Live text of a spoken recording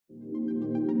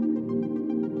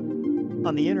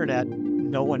On the internet,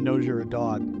 no one knows you're a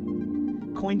dog.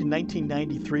 Coined in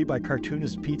 1993 by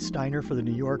cartoonist Pete Steiner for The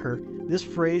New Yorker, this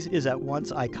phrase is at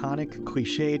once iconic,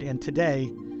 cliched, and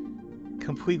today,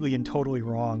 completely and totally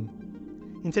wrong.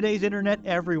 In today's internet,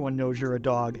 everyone knows you're a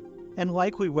dog, and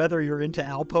likely whether you're into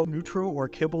Alpo, Neutral, or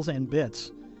Kibbles and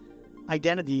Bits.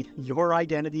 Identity, your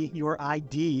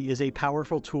ID, is a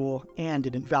powerful tool and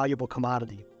an invaluable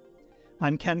commodity.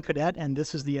 I'm Ken Cadet, and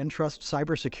this is the Entrust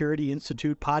Cybersecurity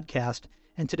Institute podcast,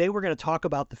 and today we're going to talk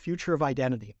about the future of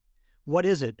identity. What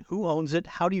is it? Who owns it?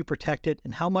 How do you protect it?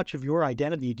 And how much of your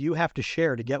identity do you have to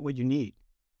share to get what you need?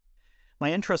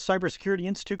 My Entrust Cybersecurity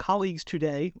Institute colleagues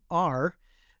today are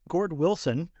Gord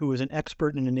Wilson, who is an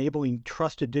expert in enabling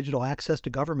trusted digital access to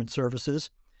government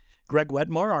services, Greg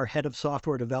Wetmore, our head of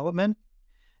software development,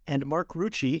 and Mark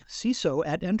Rucci, CISO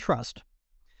at Entrust.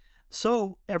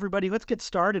 So everybody, let's get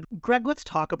started. Greg, let's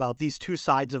talk about these two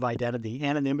sides of identity,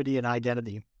 anonymity and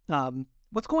identity.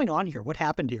 What's going on here? What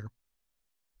happened here?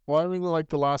 Well, I really like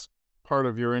the last part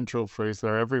of your intro phrase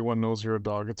there. Everyone knows you're a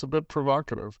dog. It's a bit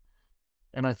provocative.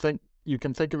 And I think you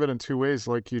can think of it in two ways,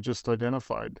 like you just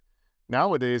identified.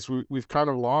 Nowadays, we've kind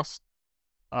of lost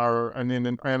our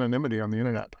anonymity on the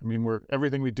internet. I mean,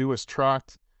 everything we do is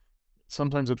tracked.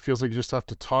 Sometimes it feels like you just have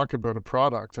to talk about a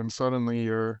product and suddenly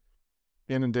you're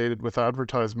inundated with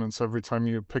advertisements every time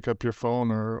you pick up your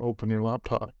phone or open your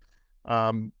laptop.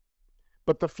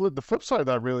 But the flip side of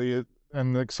that really is,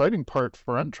 and the exciting part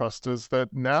for Entrust, is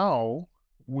that now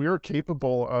we're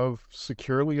capable of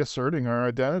securely asserting our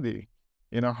identity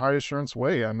in a high assurance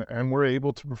way, and we're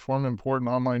able to perform important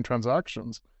online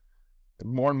transactions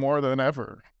more and more than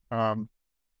ever.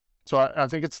 So I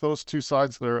think it's those two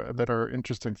sides that are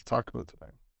interesting to talk about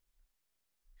today.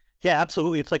 Yeah,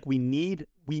 absolutely. It's like we need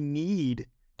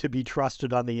to be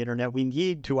trusted on the internet. We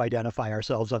need to identify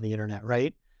ourselves on the internet,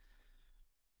 right?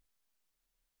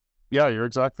 Yeah, you're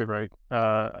exactly right.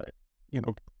 The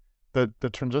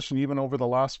transition, even over the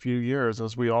last few years,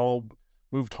 as we all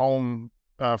moved home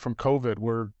from COVID,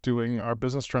 we're doing our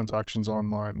business transactions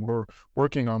online. We're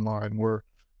working online.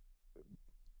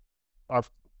 Our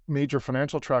major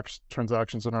financial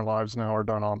transactions in our lives now are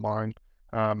done online.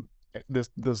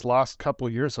 This last couple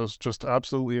of years has just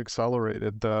absolutely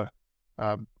accelerated the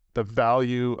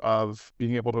value of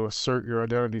being able to assert your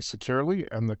identity securely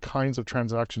and the kinds of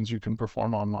transactions you can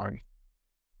perform online.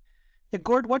 Yeah,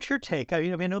 Gord, what's your take? I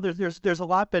know there's a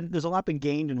lot been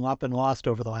gained and a lot been lost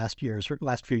over the last few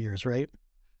years, right?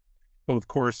 Well, of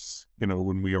course,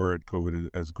 when we were at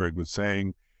COVID, as Greg was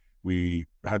saying, we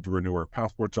had to renew our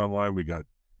passports online. We got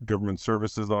government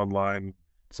services online,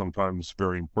 sometimes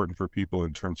very important for people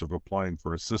in terms of applying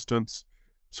for assistance.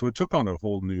 So it took on a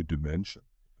whole new dimension.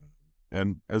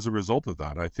 And as a result of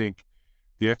that, I think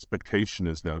the expectation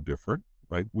is now different,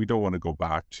 right? We don't want to go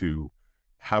back to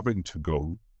having to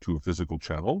go to a physical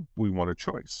channel. We want a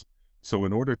choice. So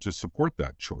in order to support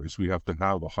that choice, we have to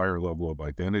have a higher level of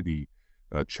identity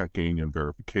checking and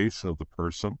verification of the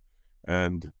person.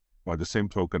 And by the same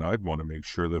token, I'd want to make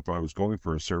sure that if I was going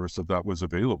for a service, that was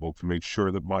available to make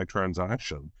sure that my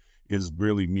transaction is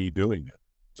really me doing it.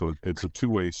 So it's a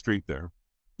two-way street there.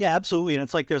 Yeah, absolutely. And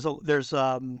it's like there's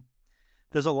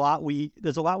a lot we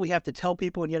have to tell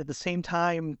people, and yet at the same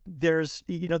time, there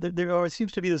always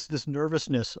seems to be this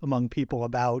nervousness among people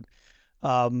about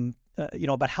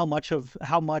about how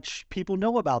much people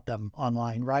know about them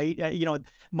online, right?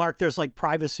 Mark, there's like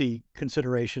privacy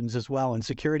considerations as well and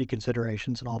security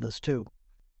considerations and all this too.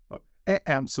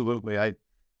 Absolutely. I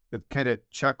kind of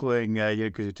chuckling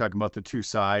because you're talking about the two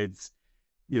sides.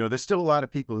 There's still a lot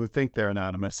of people who think they're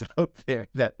anonymous out there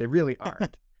that they really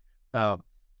aren't.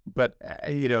 But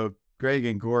Greg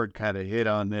and Gord kind of hit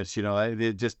on this.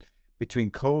 It just between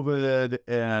COVID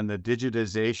and the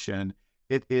digitization,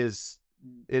 it is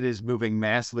moving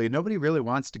massively. Nobody really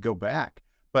wants to go back.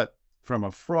 But from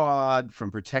a fraud,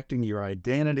 from protecting your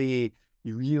identity,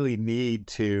 you really need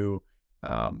to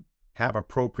have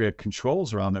appropriate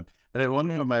controls around them. And one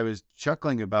of them I was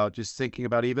chuckling about, just thinking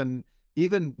about even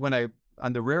when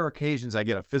on the rare occasions I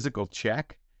get a physical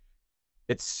check,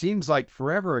 it seems like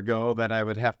forever ago that I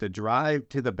would have to drive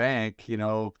to the bank,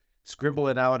 scribble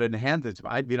it out and hand it to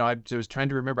me. I was trying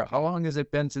to remember how long has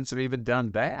it been since I've even done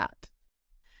that.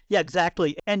 Yeah,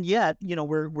 exactly. And yet,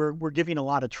 we're giving a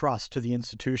lot of trust to the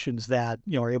institutions that,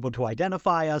 are able to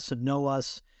identify us and know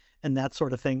us and that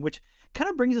sort of thing, which kind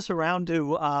of brings us around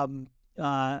to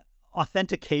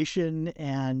authentication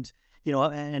and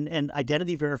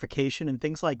identity verification and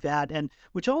things like that. And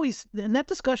that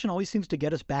discussion always seems to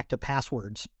get us back to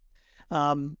passwords.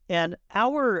 And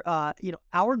our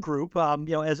group,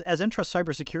 as Entrust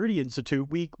Cybersecurity Institute,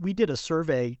 we did a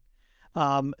survey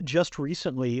just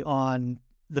recently on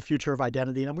the future of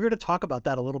identity, and we're going to talk about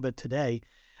that a little bit today.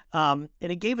 And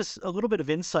it gave us a little bit of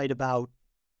insight about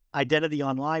identity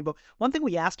online. But one thing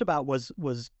we asked about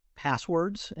was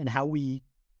passwords and how we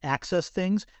access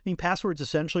things. I mean, passwords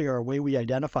essentially are a way we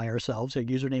identify ourselves, a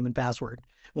username and password,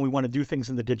 when we want to do things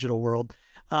in the digital world.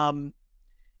 And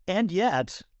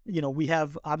yet, we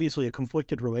have obviously a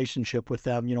conflicted relationship with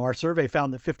them. Our survey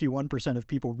found that 51% of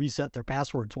people reset their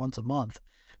passwords once a month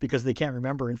because they can't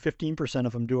remember, and 15%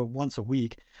 of them do it once a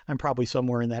week. I'm probably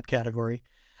somewhere in that category.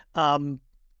 Um,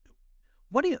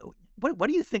 what do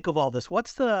you think of all this?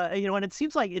 What's the, and it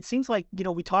seems like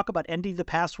we talk about ending the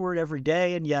password every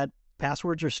day, and yet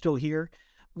passwords are still here.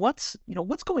 What's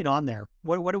going on there?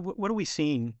 What are we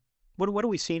seeing? What are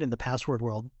we seeing in the password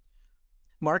world?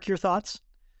 Mark, your thoughts?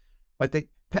 I think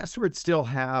passwords still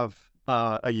have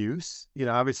a use.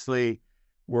 Obviously,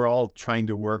 we're all trying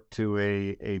to work to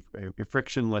a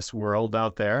frictionless world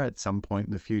out there at some point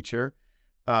in the future.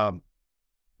 But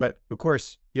of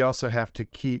course, you also have to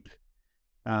keep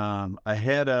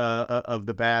ahead of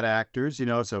the bad actors.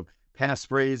 So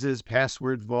passphrases,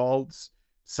 password vaults,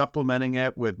 supplementing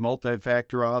it with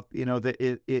multi-factor auth.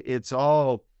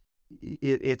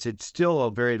 It's still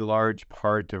a very large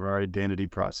part of our identity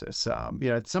process.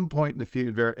 At some point in the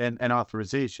future, and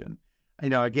authorization.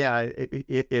 Again,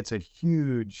 it's a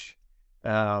huge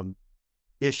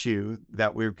issue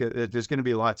that there's going to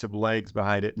be lots of legs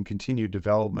behind it and continued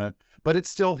development, but it's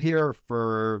still here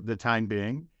for the time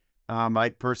being. I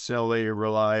personally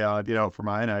rely on, for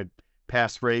mine, I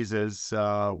passphrases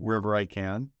wherever I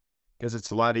can, because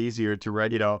it's a lot easier to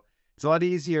write, it's a lot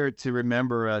easier to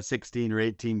remember a 16 or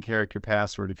 18 character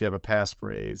password if you have a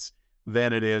passphrase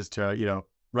than it is to,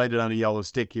 write it on a yellow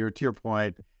sticky, or to your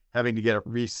point, having to get it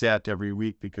reset every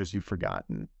week because you've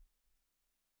forgotten.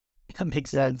 That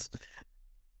makes sense.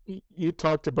 You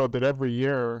talked about that every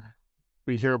year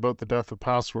we hear about the death of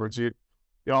passwords. You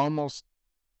almost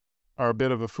are a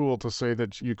bit of a fool to say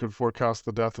that you could forecast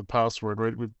the death of password,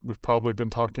 right? We've probably been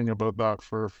talking about that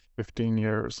for 15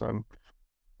 years, and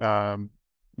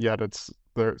yet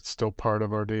they're still part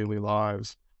of our daily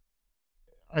lives.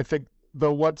 I think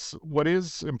though what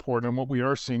is important, and what we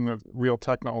are seeing the real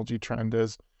technology trend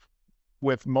is,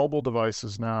 with mobile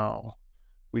devices now,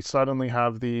 we suddenly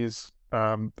have this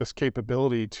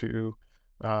capability to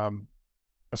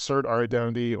assert our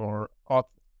identity or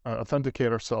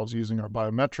authenticate ourselves using our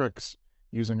biometrics,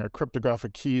 using our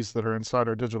cryptographic keys that are inside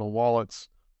our digital wallets.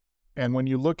 And when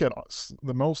you look at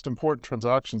the most important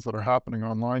transactions that are happening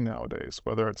online nowadays,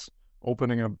 whether it's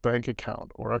opening a bank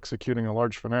account or executing a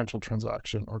large financial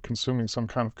transaction or consuming some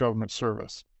kind of government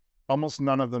service, almost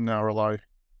none of them now rely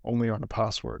only on a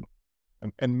password.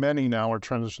 And many now are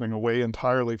transitioning away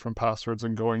entirely from passwords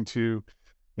and going to,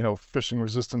 phishing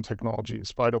resistant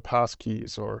technologies, FIDO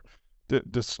passkeys, or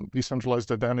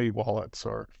decentralized identity wallets,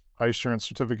 or high assurance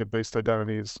certificate-based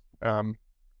identities. And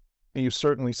you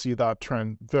certainly see that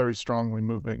trend very strongly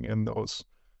moving in those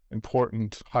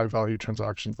important high-value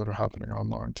transactions that are happening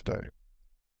online today.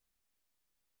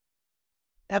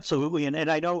 Absolutely. And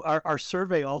I know our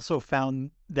survey also found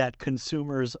that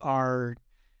consumers are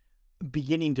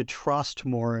beginning to trust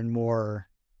more and more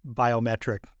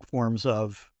biometric forms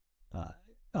of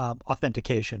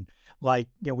authentication. Like,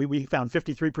 we found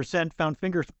 53% found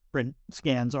fingerprint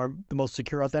scans are the most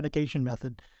secure authentication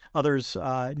method. Others,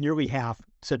 nearly half,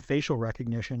 said facial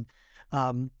recognition.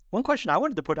 One question I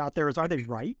wanted to put out there is, are they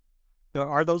right?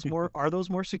 Are those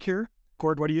more secure?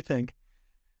 Cord, what do you think?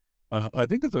 I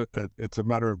think it's a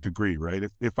matter of degree, right?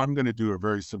 If I'm going to do a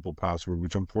very simple password,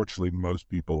 which unfortunately most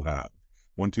people have,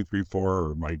 1234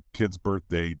 or my kid's birth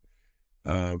date,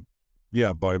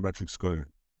 biometrics going to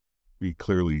be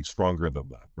clearly stronger than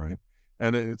that, right?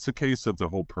 And it's a case of the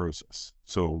whole process.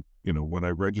 So, when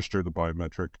I register the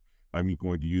biometric, I'm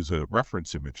going to use a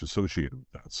reference image associated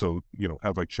with that. So,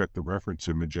 have I checked the reference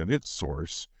image and its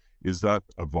source? Is that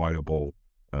a viable,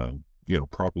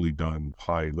 properly done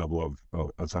high level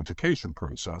of authentication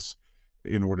process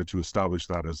in order to establish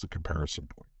that as a comparison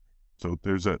point? So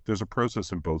there's a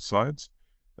process in both sides.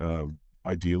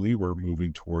 Ideally, we're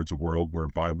moving towards a world where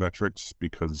biometrics,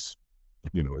 because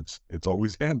it's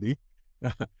always handy,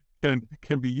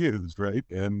 can be used, right?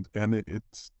 And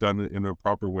it's done in a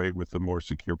proper way with a more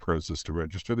secure process to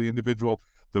register the individual.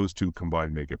 Those two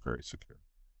combined make it very secure.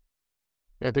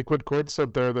 I think what Cord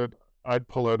said there that I'd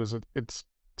pull out is it's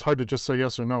hard to just say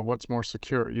yes or no. What's more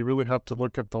secure? You really have to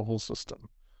look at the whole system.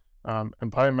 And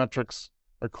biometrics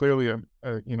are clearly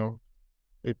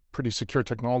a pretty secure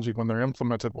technology when they're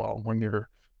implemented well. When you're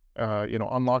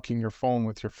unlocking your phone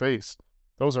with your face,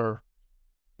 those are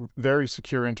very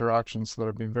secure interactions that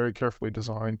have been very carefully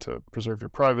designed to preserve your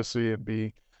privacy and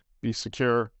be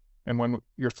secure. And when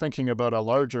you're thinking about a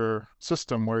larger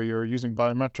system where you're using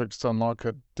biometrics to unlock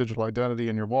a digital identity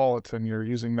in your wallet and you're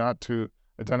using that to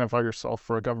identify yourself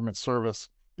for a government service,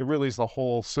 it really is the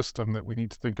whole system that we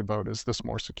need to think about. Is this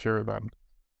more secure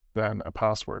than a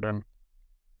password? And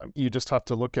you just have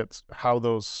to look at how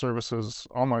those services,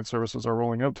 online services, are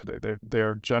rolling out today.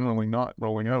 They're generally not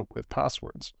rolling out with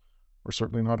passwords, or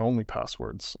certainly not only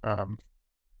passwords.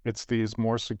 It's these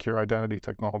more secure identity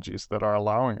technologies that are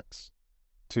allowing us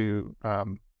to,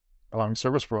 allowing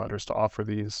service providers to offer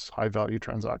these high-value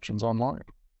transactions online.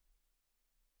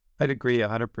 I'd agree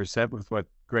 100% with what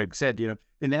Greg said. The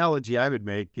analogy I would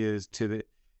make is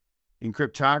in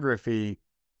cryptography,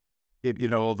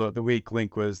 the weak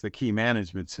link was the key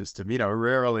management system.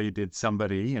 Rarely did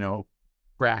somebody,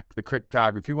 crack the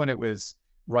cryptography when it was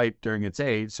ripe during its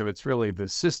age. So it's really the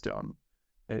system,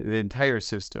 the entire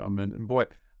system. And boy,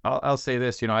 I'll say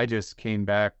this, I just came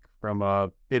back from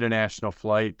a international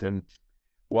flight and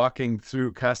walking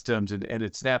through customs and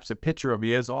it snaps a picture of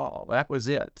me as all. That was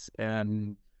it.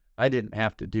 And I didn't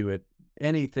have to do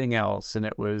anything else. And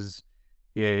it was,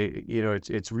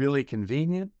 it's really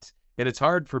convenient. And it's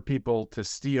hard for people to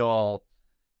steal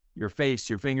your face,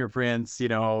 your fingerprints,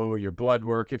 your blood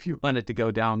work if you wanted to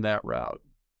go down that route.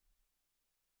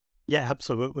 Yeah,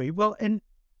 absolutely. Well, and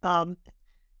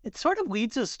it sort of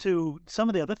leads us to some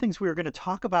of the other things we were going to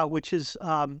talk about, which is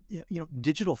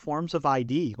digital forms of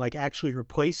ID, like actually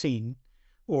replacing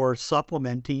or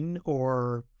supplementing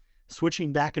or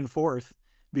switching back and forth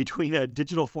between a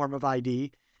digital form of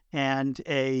ID and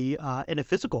a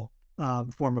physical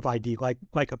form of ID,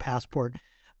 like a passport.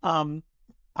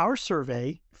 Our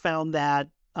survey found that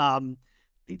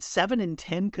 7 in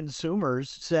 10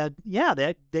 consumers said, yeah,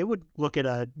 they would look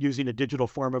at using a digital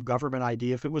form of government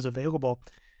ID if it was available.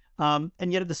 And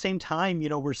yet at the same time,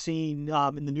 we're seeing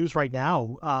in the news right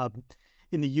now,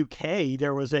 in the UK,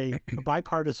 there was a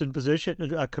bipartisan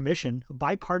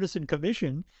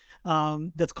commission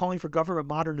that's calling for government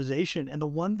modernization. And the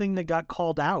one thing that got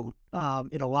called out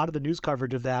in a lot of the news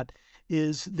coverage of that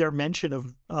is their mention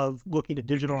of looking at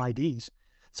digital IDs.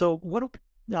 So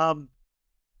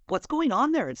what's going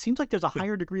on there? It seems like there's a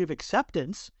higher degree of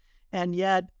acceptance, and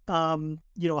yet a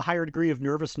higher degree of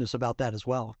nervousness about that as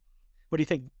well. What do you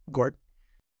think, Gord?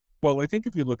 Well, I think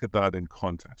if you look at that in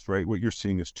context, right, what you're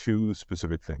seeing is two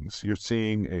specific things. You're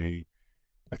seeing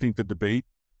I think the debate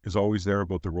is always there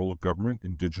about the role of government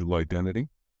in digital identity.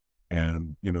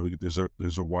 And,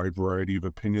 there's a wide variety of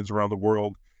opinions around the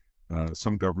world.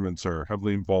 Some governments are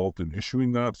heavily involved in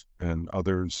issuing that, and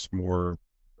others more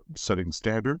setting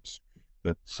standards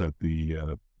that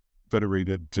the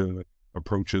federated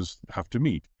approaches have to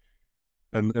meet.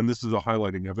 And this is a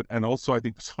highlighting of it. And also, I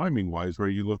think timing-wise, where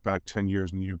you look back 10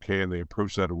 years in the UK and they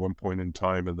approached that at one point in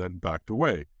time and then backed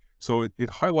away. So it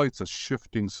highlights a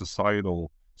shifting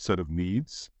societal set of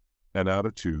needs and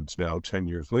attitudes. Now, 10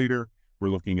 years later, we're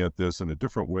looking at this in a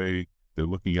different way. They're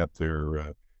looking at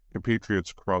their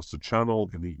compatriots across the channel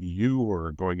in the EU who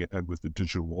are going ahead with the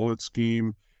digital wallet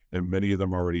scheme. And many of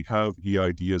them already have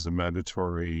EID as a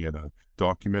mandatory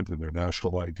document in their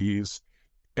national IDs.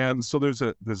 And so there's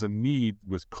a need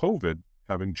with COVID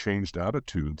having changed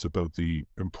attitudes about the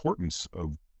importance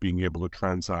of being able to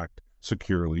transact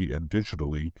securely and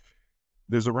digitally.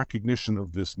 There's a recognition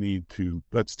of this need to,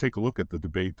 let's take a look at the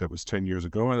debate that was 10 years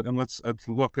ago and let's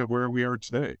look at where we are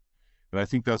today. And I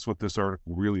think that's what this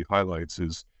article really highlights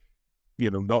is,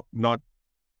 not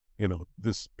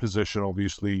this position.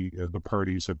 Obviously, the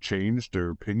parties have changed their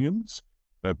opinions,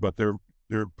 but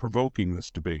they're provoking this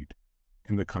debate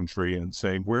in the country and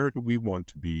saying, where do we want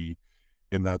to be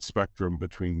in that spectrum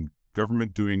between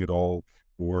government doing it all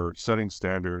or setting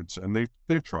standards? And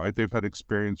they've tried. They've had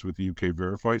experience with the UK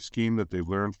Verify scheme that they've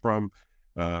learned from.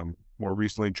 More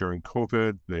recently, during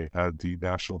COVID, they had the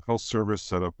National Health Service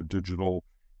set up a digital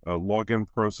login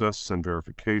process and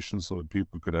verification so that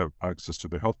people could have access to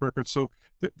their health records. So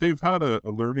they've had a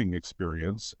learning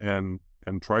experience and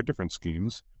tried different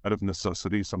schemes out of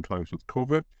necessity, sometimes with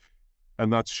COVID.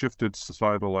 And that's shifted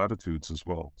societal attitudes as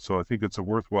well. So I think it's a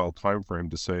worthwhile time frame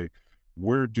to say,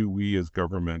 where do we as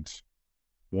government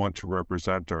want to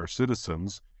represent our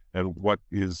citizens, and what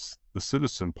is the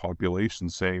citizen population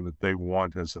saying that they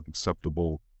want as an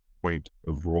acceptable point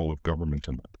of role of government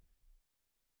in that?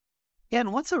 Yeah,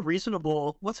 and what's a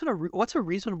reasonable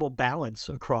balance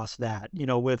across that?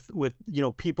 With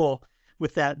people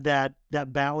with that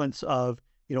balance of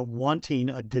wanting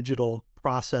a digital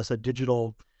process, a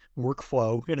digital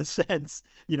workflow in a sense,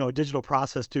 a digital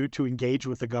process to engage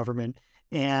with the government,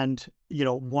 and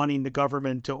wanting the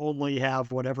government to only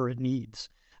have whatever it needs.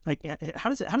 Like, how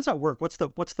does that work? What's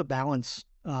the balance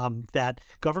that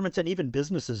governments and even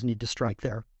businesses need to strike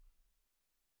there?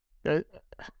 I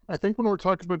think when we're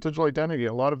talking about digital identity,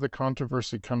 a lot of the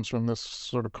controversy comes from this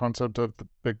sort of concept of the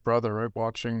big brother, right?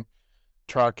 Watching,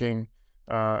 tracking,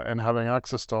 and having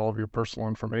access to all of your personal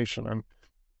information. And,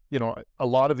 a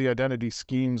lot of the identity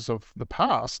schemes of the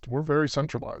past were very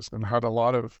centralized and had a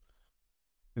lot of,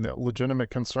 legitimate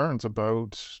concerns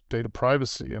about data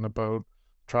privacy and about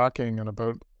tracking and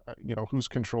about, who's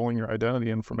controlling your identity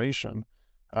information.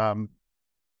 And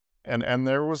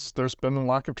there's been a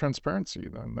lack of transparency,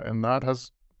 and that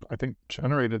has, I think,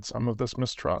 generated some of this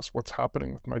mistrust. What's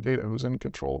happening with my data? Who's in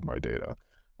control of my data?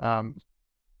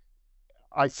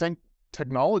 I think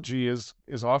technology is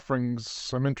offering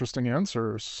some interesting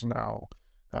answers now.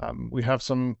 We have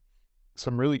some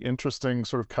really interesting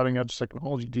sort of cutting edge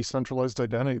technology, decentralized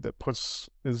identity that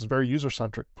is very user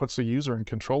centric, puts the user in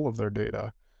control of their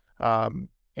data,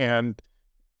 and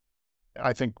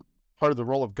I think part of the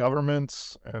role of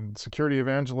governments and security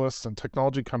evangelists and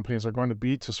technology companies are going to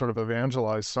be to sort of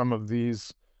evangelize some of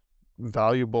these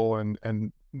valuable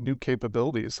and new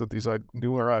capabilities that these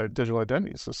newer digital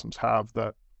identity systems have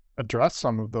that address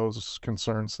some of those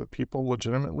concerns that people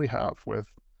legitimately have with,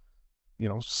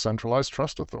 centralized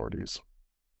trust authorities.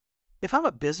 If I'm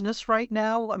a business right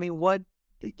now, I mean, what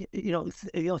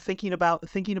thinking about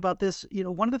this,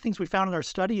 one of the things we found in our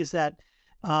study is that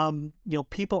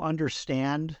people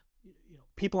understand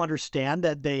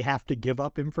that they have to give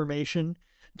up information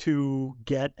to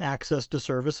get access to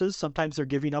services. Sometimes they're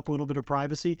giving up a little bit of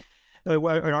privacy.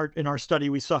 In our study,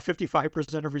 we saw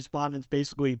 55% of respondents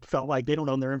basically felt like they don't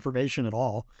own their information at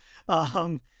all.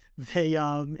 And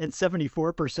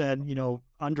 74%,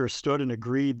 understood and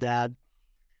agreed that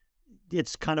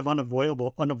it's kind of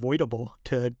unavoidable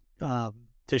to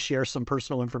share some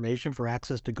personal information for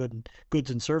access to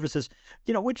goods and services.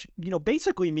 Which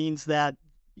basically means that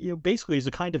basically is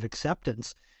a kind of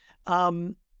acceptance.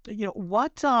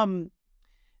 What does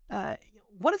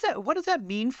that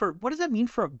mean for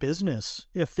a business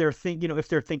if they're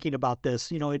thinking about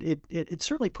this? It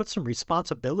certainly puts some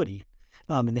responsibility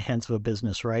in the hands of a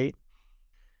business, right?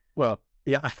 Well,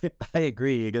 yeah, I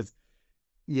agree because,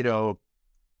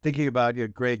 thinking about,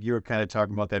 Greg, you were kind of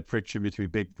talking about that friction between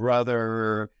Big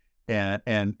Brother and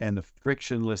the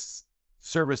frictionless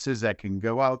services that can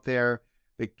go out there.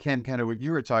 It can kind of what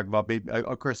you were talking about,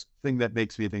 of course, thing that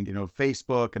makes me think,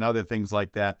 Facebook and other things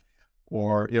like that,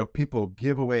 or, people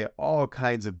give away all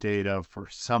kinds of data for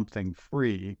something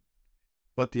free,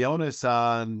 but the onus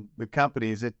on the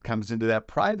companies, it comes into that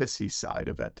privacy side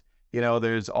of it.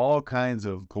 There's all kinds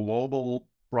of global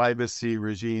privacy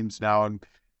regimes now, and,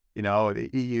 the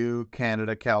EU,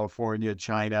 Canada, California,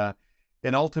 China,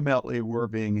 and ultimately we're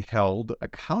being held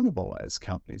accountable as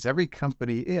companies. Every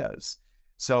company is.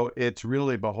 So it's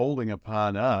really beholding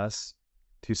upon us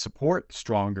to support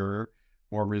stronger,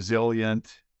 more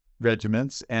resilient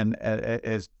regiments. And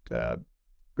as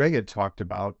Greg had talked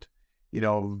about,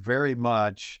 very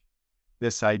much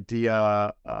this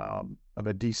idea of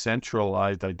a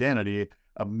decentralized identity.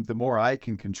 The more I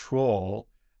can control,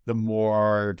 the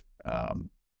more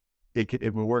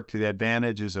it will work to the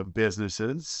advantages of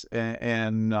businesses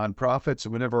and nonprofits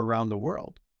and whatever around the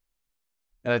world.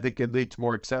 And I think it leads to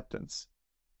more acceptance.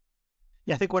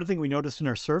 Yeah, I think one thing we noticed in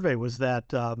our survey was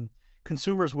that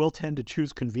consumers will tend to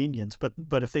choose convenience,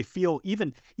 but if they feel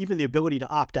even the ability to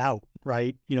opt out,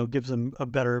 right, gives them a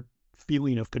better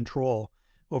feeling of control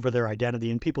over their identity,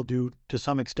 and people do to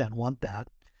some extent want that.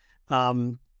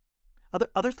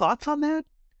 Other thoughts on that?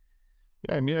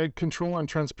 Yeah, I mean, control and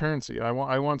transparency. I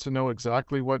want to know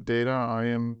exactly what data I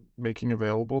am making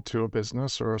available to a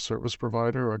business or a service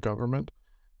provider or a government.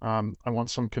 I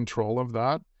want some control of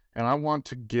that. And I want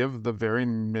to give the very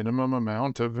minimum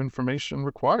amount of information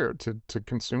required to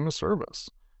consume a service.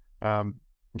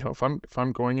 If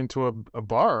I'm going into a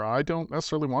bar, I don't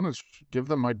necessarily want to give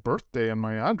them my birthday and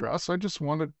my address. I just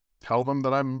want to tell them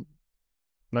that I'm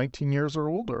 19 years or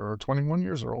older or 21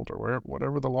 years or older,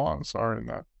 whatever the laws are in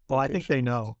that. Well, I think they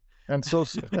know. And so,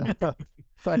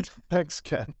 thanks,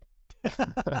 Ken.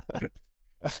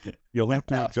 You'll have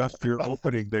to adjust your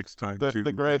opening next time.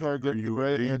 The gray hair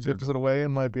gives it away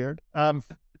in my beard.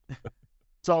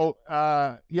 So,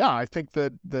 I think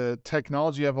that the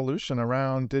technology evolution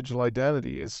around digital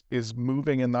identity is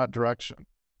moving in that direction,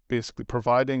 basically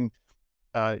providing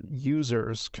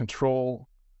users control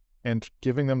and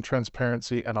giving them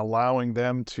transparency and allowing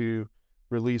them to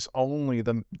release only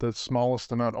the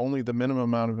smallest amount, only the minimum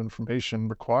amount of information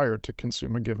required to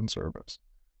consume a given service.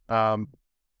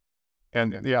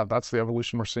 And yeah, that's the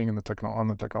evolution we're seeing in on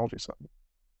the technology side.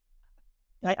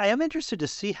 I am interested to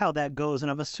see how that goes,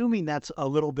 and I'm assuming that's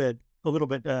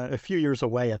a few years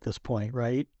away at this point,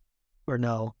 right? Or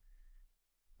no?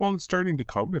 Well, it's starting to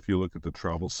come if you look at the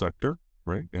travel sector,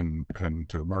 right? And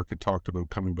Mark had talked about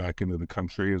coming back into the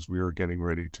country as we are getting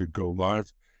ready to go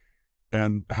live,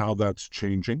 and how that's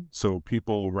changing. So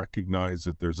people recognize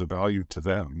that there's a value to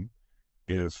them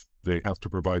if they have to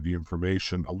provide the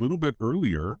information a little bit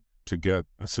earlier to get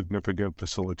a significant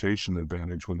facilitation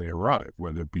advantage when they arrive,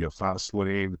 whether it be a fast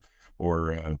lane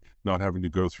or not having to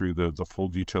go through the full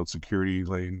detailed security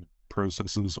lane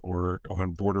processes, or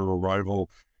on border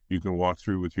arrival, you can walk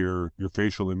through with your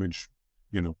facial image,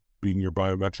 being your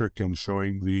biometric and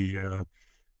showing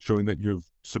that you've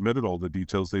submitted all the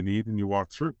details they need and you walk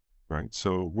through, right?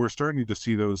 So we're starting to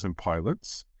see those in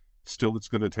pilots. Still, it's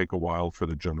going to take a while for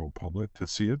the general public to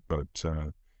see it, but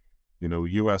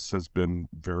U.S. has been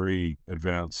very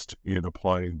advanced in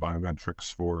applying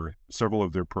biometrics for several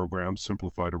of their programs: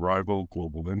 simplified arrival,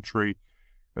 global entry,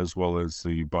 as well as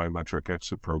the biometric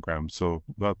exit program. So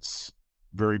that's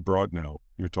very broad now.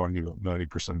 You're talking about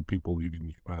 90% of people leaving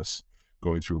the U.S.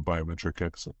 going through a biometric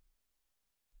exit.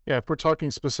 Yeah, if we're talking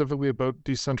specifically about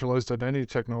decentralized identity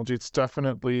technology, it's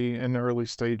definitely in the early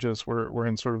stages. We're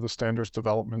in sort of the standards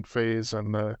development phase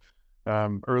and the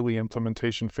early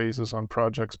implementation phases on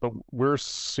projects, but we're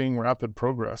seeing rapid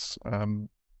progress.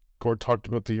 Gord talked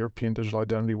about the European Digital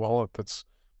Identity Wallet that's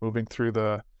moving through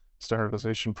the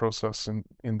standardization process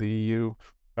in the EU.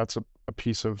 That's a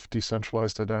piece of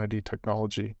decentralized identity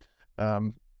technology.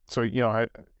 So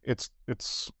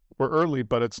we're early,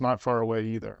 but it's not far away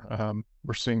either.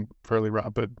 We're seeing fairly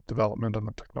rapid development on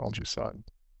the technology side.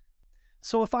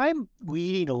 So if I'm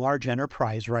leading a large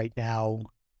enterprise right now,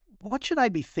 what should I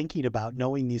be thinking about,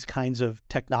 knowing these kinds of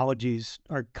technologies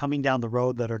are coming down the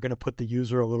road that are going to put the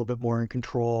user a little bit more in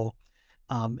control,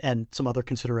 and some other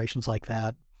considerations like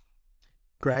that?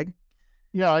 Greg?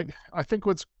 Yeah, I think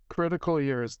what's critical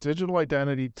here is digital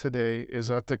identity today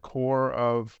is at the core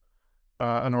of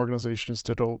an organization's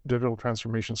digital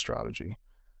transformation strategy.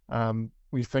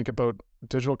 We think about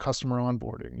digital customer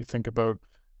onboarding. You think about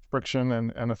friction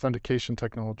and authentication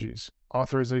technologies,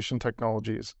 authorization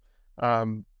technologies.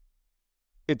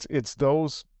 It's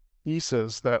those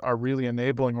pieces that are really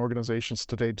enabling organizations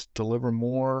today to deliver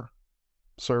more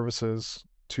services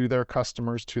to their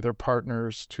customers, to their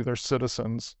partners, to their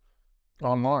citizens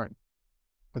online.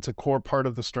 It's a core part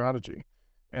of the strategy.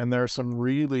 And there's some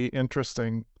really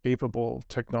interesting, capable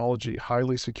technology,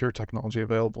 highly secure technology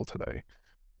available today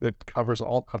that covers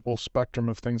that whole spectrum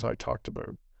of things I talked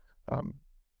about.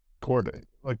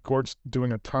 Gord's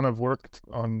doing a ton of work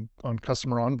on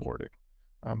customer onboarding.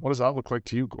 What does that look like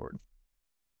to you, Gord?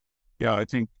 Yeah, I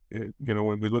think,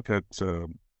 when we look at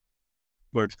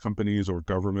large companies or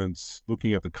governments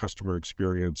looking at the customer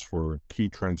experience for key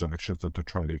transactions that they're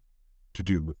trying to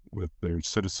do with their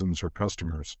citizens or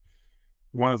customers,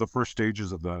 one of the first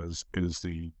stages of that is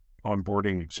the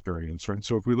onboarding experience, right?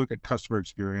 So if we look at customer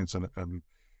experience and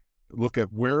look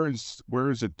at where is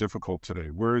it difficult today,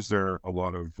 where is there a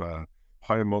lot of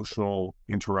high emotional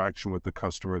interaction with the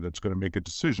customer that's going to make a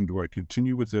decision: do I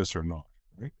continue with this or not?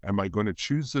 Right? Am I going to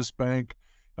choose this bank?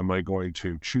 Am I going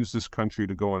to choose this country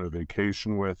to go on a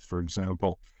vacation with, for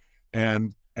example?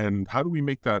 And how do we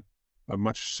make that a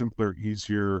much simpler,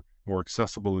 easier, more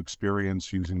accessible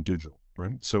experience using digital,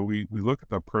 right? So we look at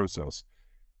that process,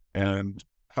 and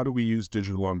how do we use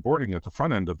digital onboarding at the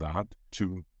front end of that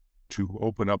to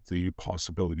open up the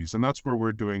possibilities? And that's where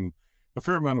we're doing a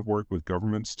fair amount of work with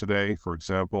governments today, for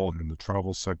example, in the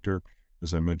travel sector,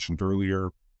 as I mentioned earlier,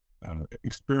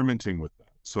 experimenting with that.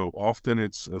 So often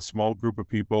it's a small group of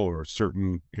people or a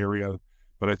certain area,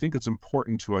 but I think it's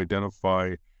important to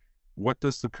identify what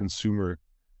does the consumer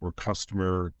or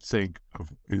customer think of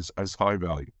is as high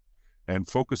value, and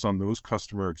focus on those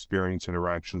customer experience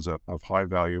interactions of high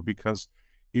value, because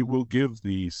it will give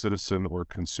the citizen or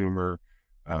consumer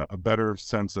a better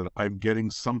sense that I'm getting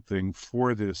something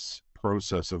for this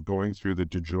process of going through the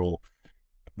digital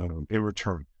in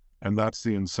return. And that's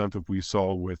the incentive we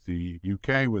saw with the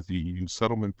UK, with the EU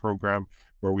settlement program,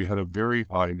 where we had a very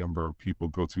high number of people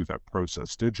go through that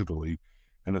process digitally.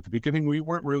 And at the beginning, we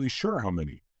weren't really sure how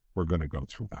many were going to go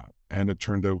through that. And it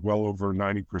turned out well over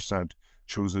 90%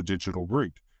 chose a digital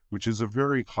route, which is a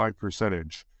very high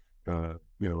percentage,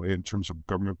 in terms of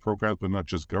government programs, but not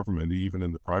just government, even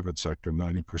in the private sector,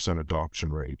 90%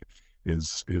 adoption rate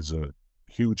is a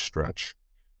huge stretch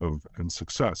and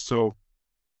success. So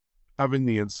having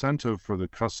the incentive for the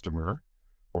customer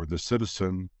or the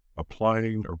citizen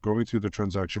applying or going through the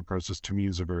transaction process, to me,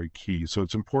 is a very key. So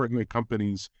it's important that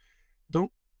companies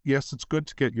don't yes, it's good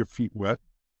to get your feet wet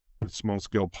with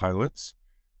small-scale pilots,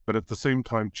 but at the same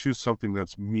time, choose something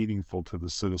that's meaningful to the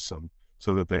citizen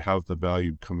so that they have the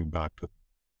value coming back to them.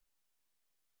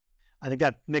 I think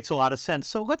that makes a lot of sense.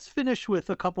 So let's finish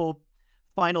with a couple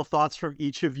final thoughts from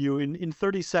each of you in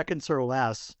 30 seconds or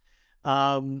less.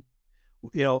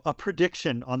 A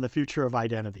prediction on the future of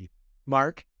identity.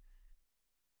 Mark?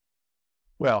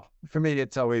 Well, for me,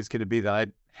 it's always going to be that I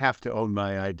have to own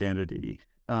my identity.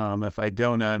 If I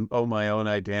don't own my own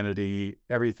identity,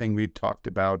 everything we've talked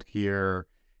about here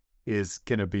is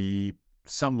going to be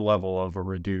some level of a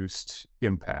reduced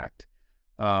impact.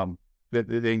 The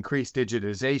increased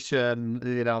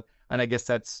digitization, and I guess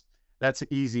that's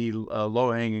easy,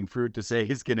 low-hanging fruit to say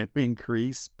is going to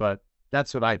increase, but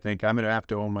that's what I think. I'm going to have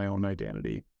to own my own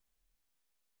identity.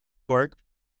 Borg?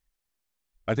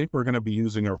 I think we're going to be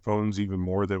using our phones even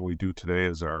more than we do today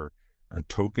as our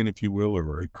token, if you will,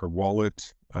 or our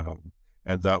wallet.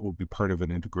 And that will be part of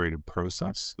an integrated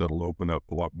process that'll open up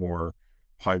a lot more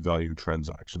high-value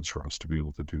transactions for us to be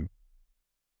able to do.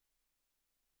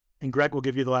 And Greg will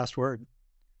give you the last word.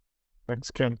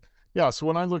 Thanks, Ken. Yeah, so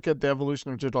when I look at the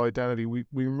evolution of digital identity,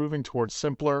 we're moving towards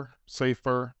simpler,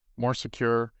 safer, more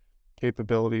secure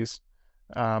capabilities.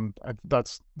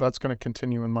 That's going to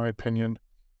continue, in my opinion.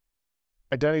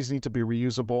 Identities need to be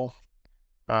reusable.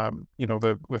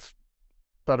 With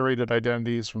federated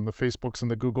identities from the Facebooks and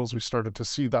the Googles, we started to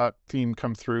see that theme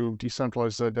come through.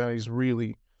 Decentralized identities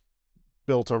really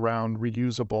built around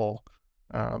reusable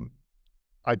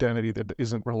identity that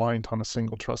isn't reliant on a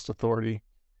single trust authority.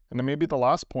 And then maybe the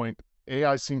last point,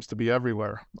 AI seems to be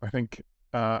everywhere. I think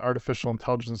artificial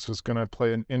intelligence is going to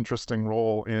play an interesting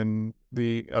role in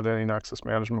the identity and access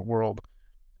management world,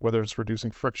 whether it's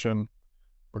reducing friction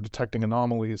or detecting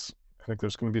anomalies. I think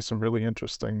there's going to be some really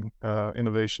interesting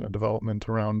innovation and development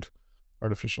around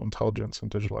artificial intelligence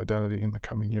and digital identity in the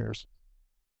coming years.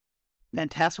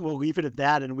 Fantastic. We'll leave it at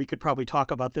that, and we could probably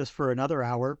talk about this for another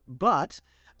hour, but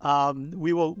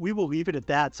we will leave it at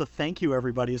that. So thank you,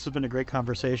 everybody. This has been a great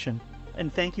conversation.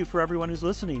 And thank you for everyone who's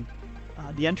listening.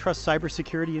 The Entrust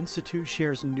Cybersecurity Institute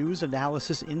shares news,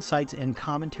 analysis, insights, and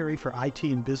commentary for IT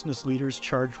and business leaders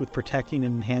charged with protecting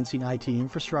and enhancing IT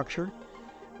infrastructure.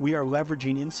 We are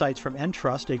leveraging insights from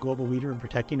Entrust, a global leader in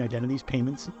protecting identities,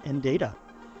 payments, and data.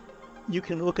 You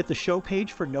can look at the show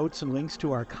page for notes and links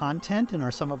to our content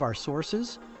and some of our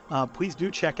sources. Please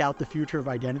do check out the Future of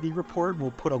Identity report.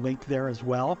 We'll put a link there as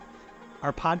well.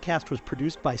 Our podcast was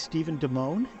produced by Stephen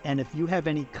Damone, and if you have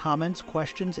any comments,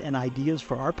 questions, and ideas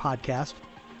for our podcast,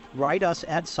 write us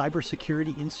at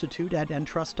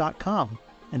cybersecurityinstitute@entrust.com.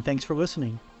 And thanks for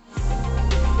listening.